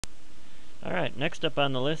Alright, next up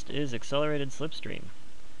on the list is accelerated slipstream.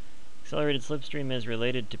 Accelerated slipstream is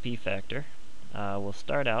related to p-factor. We'll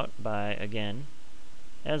start out by, again,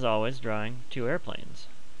 as always, drawing two airplanes.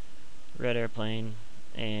 A red airplane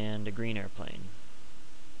and a green airplane.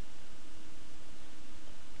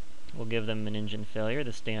 We'll give them an engine failure,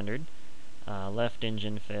 the standard. Left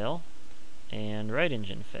engine fail and right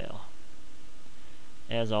engine fail.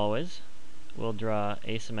 As always, we'll draw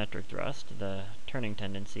asymmetric thrust, the turning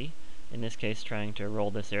tendency, in this case trying to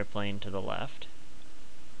roll this airplane to the left,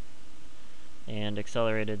 and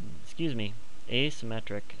asymmetric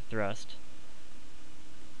thrust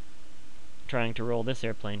trying to roll this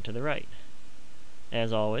airplane to the right.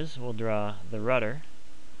 As always, we'll draw the rudder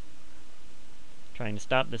trying to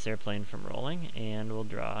stop this airplane from rolling, and we'll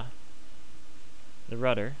draw the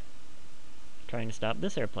rudder trying to stop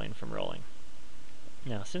this airplane from rolling.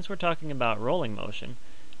 Now, since we're talking about rolling motion,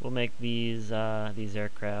 we'll make these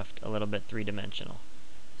aircraft a little bit three-dimensional.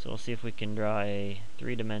 So we'll see if we can draw a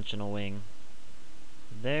three-dimensional wing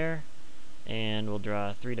there, and we'll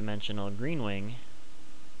draw a three-dimensional green wing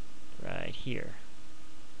right here.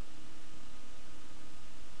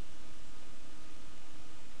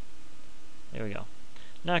 There we go.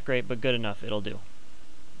 Not great, but good enough. It'll do.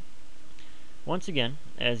 Once again,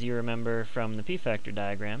 as you remember from the p-factor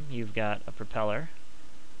diagram, you've got a propeller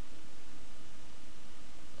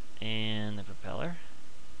and the propeller.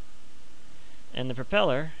 And the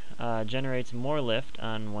propeller generates more lift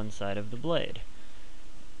on one side of the blade.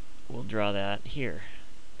 We'll draw that here.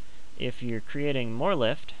 If you're creating more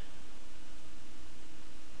lift,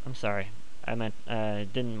 I'm sorry, I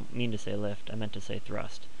didn't mean to say lift, I meant to say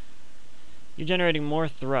thrust. You're generating more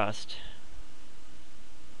thrust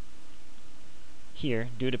here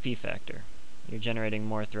due to p-factor. You're generating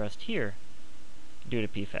more thrust here due to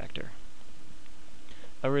p-factor.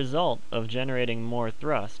 A result of generating more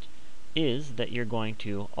thrust is that you're going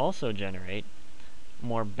to also generate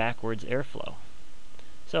more backwards airflow.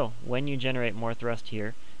 So, when you generate more thrust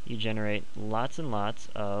here, you generate lots and lots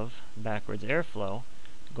of backwards airflow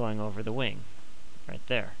going over the wing, right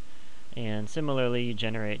there. And similarly, you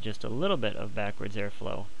generate just a little bit of backwards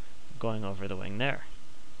airflow going over the wing there.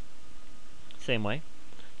 Same way,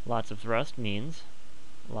 lots of thrust means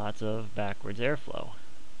lots of backwards airflow.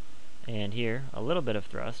 And here, a little bit of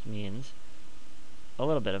thrust means a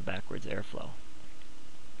little bit of backwards airflow.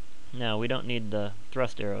 Now, we don't need the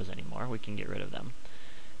thrust arrows anymore. We can get rid of them,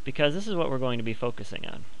 because this is what we're going to be focusing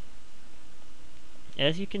on.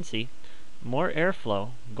 As you can see, more airflow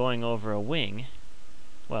going over a wing,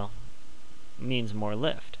 well, means more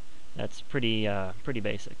lift. That's pretty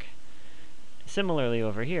basic. Similarly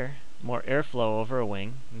over here, more airflow over a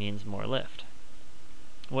wing means more lift.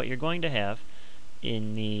 What you're going to have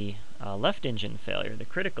in the left engine failure, the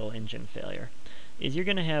critical engine failure, is you're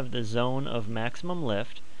going to have the zone of maximum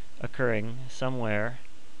lift occurring somewhere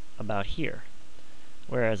about here.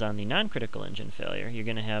 Whereas on the non-critical engine failure, you're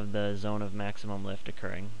going to have the zone of maximum lift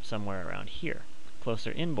occurring somewhere around here.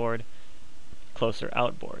 Closer inboard, closer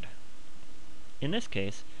outboard. In this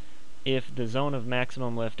case, if the zone of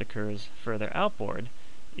maximum lift occurs further outboard,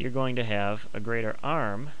 you're going to have a greater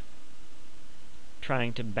arm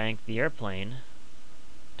trying to bank the airplane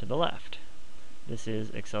to the left. This is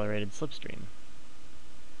accelerated slipstream.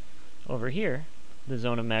 Over here, the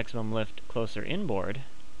zone of maximum lift closer inboard,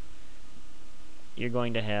 you're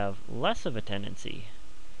going to have less of a tendency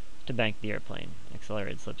to bank the airplane,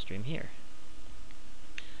 accelerated slipstream here.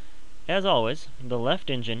 As always, the left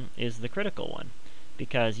engine is the critical one,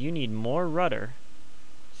 because you need more rudder,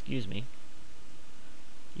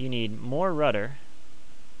 you need more rudder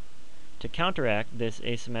to counteract this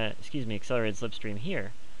accelerated slipstream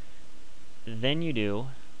here than you do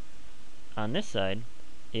on this side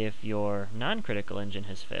if your non-critical engine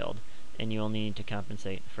has failed and you only need to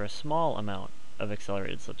compensate for a small amount of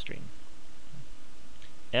accelerated slipstream.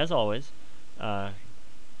 As always,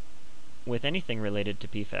 with anything related to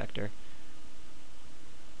p-factor,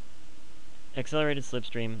 accelerated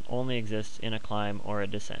slipstream only exists in a climb or a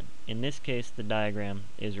descent. In this case, the diagram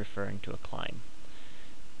is referring to a climb.